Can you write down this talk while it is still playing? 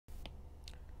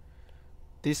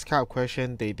This kind of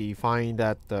question, they define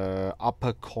that the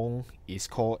upper cone is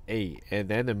called A, and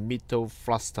then the middle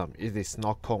frustum, it is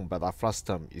not cone but a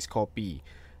frustum, is called B,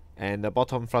 and the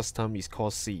bottom frustum is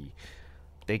called C.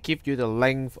 They give you the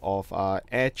length of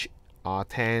edge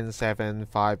 10, 7,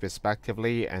 5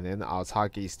 respectively, and then our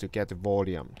target is to get the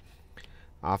volume.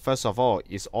 First of all,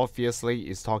 it's obviously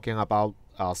is talking about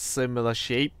a similar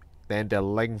shape, then the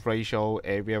length ratio,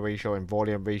 area ratio, and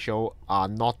volume ratio are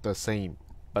not the same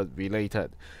but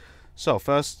related. So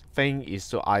first thing is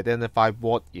to identify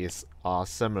what is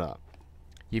similar.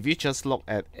 If you just look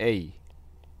at A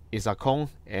is a cone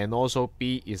and also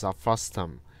B is a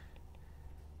frustum,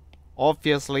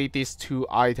 obviously these two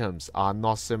items are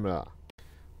not similar.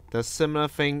 The similar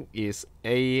thing is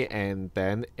A and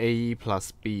then A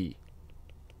plus B.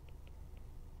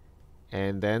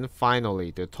 And then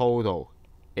finally the total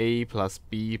A plus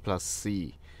B plus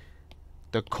C.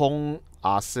 The cone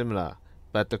are similar,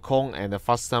 but the cone and the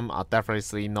frustum are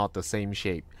definitely not the same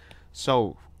shape.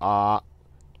 So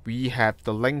we have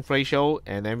the length ratio,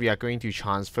 and then we are going to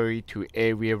transfer it to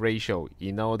area ratio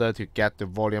in order to get the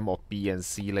volume of B and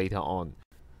C later on.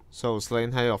 So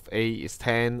length height of A is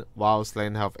 10, whilst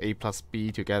length height of A plus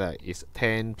B together is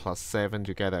 10 plus 7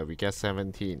 together, we get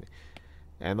 17.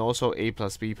 And also A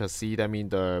plus B plus C, that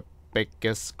means the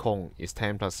biggest cone is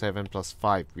 10 plus 7 plus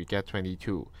 5, we get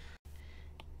 22.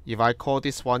 If I call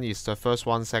this one is the first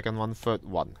one, second one, third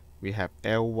one, we have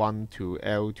L1 to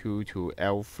L2 to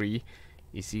L3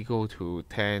 is equal to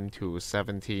 10 to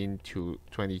 17 to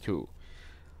 22.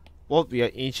 What we are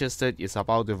interested is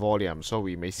about the volume, so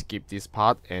we may skip this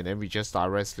part and then we just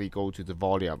directly go to the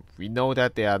volume. We know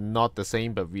that they are not the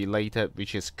same but related,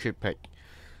 which is cubic.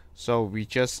 So we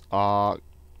just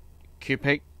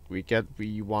cubic, we get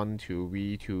V1 to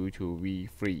V2 to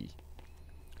V3.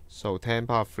 So 10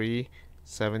 power 3,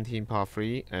 17 power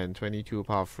 3, and 22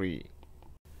 power 3.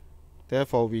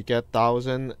 Therefore, we get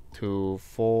 1000 to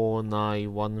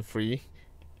 4913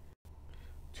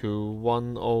 to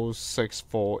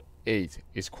 10648.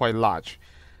 It's quite large.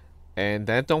 And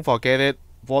then don't forget it,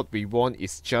 what we want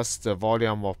is just the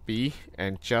volume of B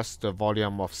and just the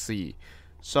volume of C.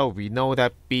 So we know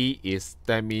that B is,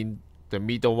 that means the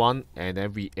middle one, and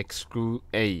then we exclude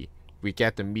A. We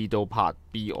get the middle part,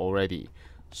 B already.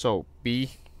 So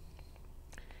B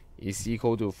is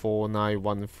equal to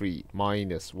 4913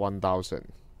 minus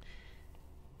 1000.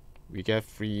 We get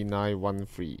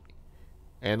 3913.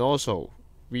 And also,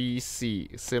 we see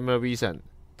similar reason.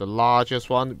 The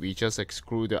largest one, we just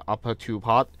exclude the upper two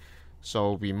part.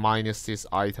 So we minus this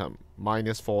item,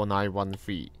 minus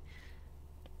 4913.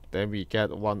 Then we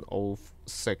get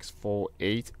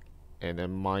 10648 and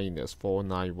then minus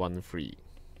 4913.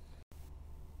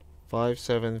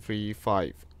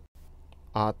 5735.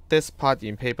 This part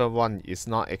in paper 1 is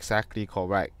not exactly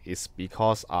correct. It's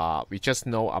because we just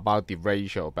know about the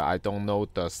ratio, but I don't know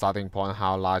the starting point,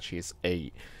 how large is A.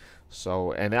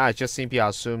 So, and then I just simply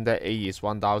assume that A is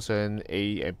 1000,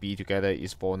 A and B together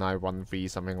is 4913,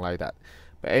 something like that.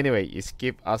 But anyway, it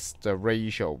gives us the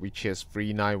ratio, which is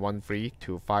 3913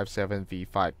 to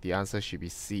 5735. The answer should be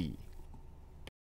C.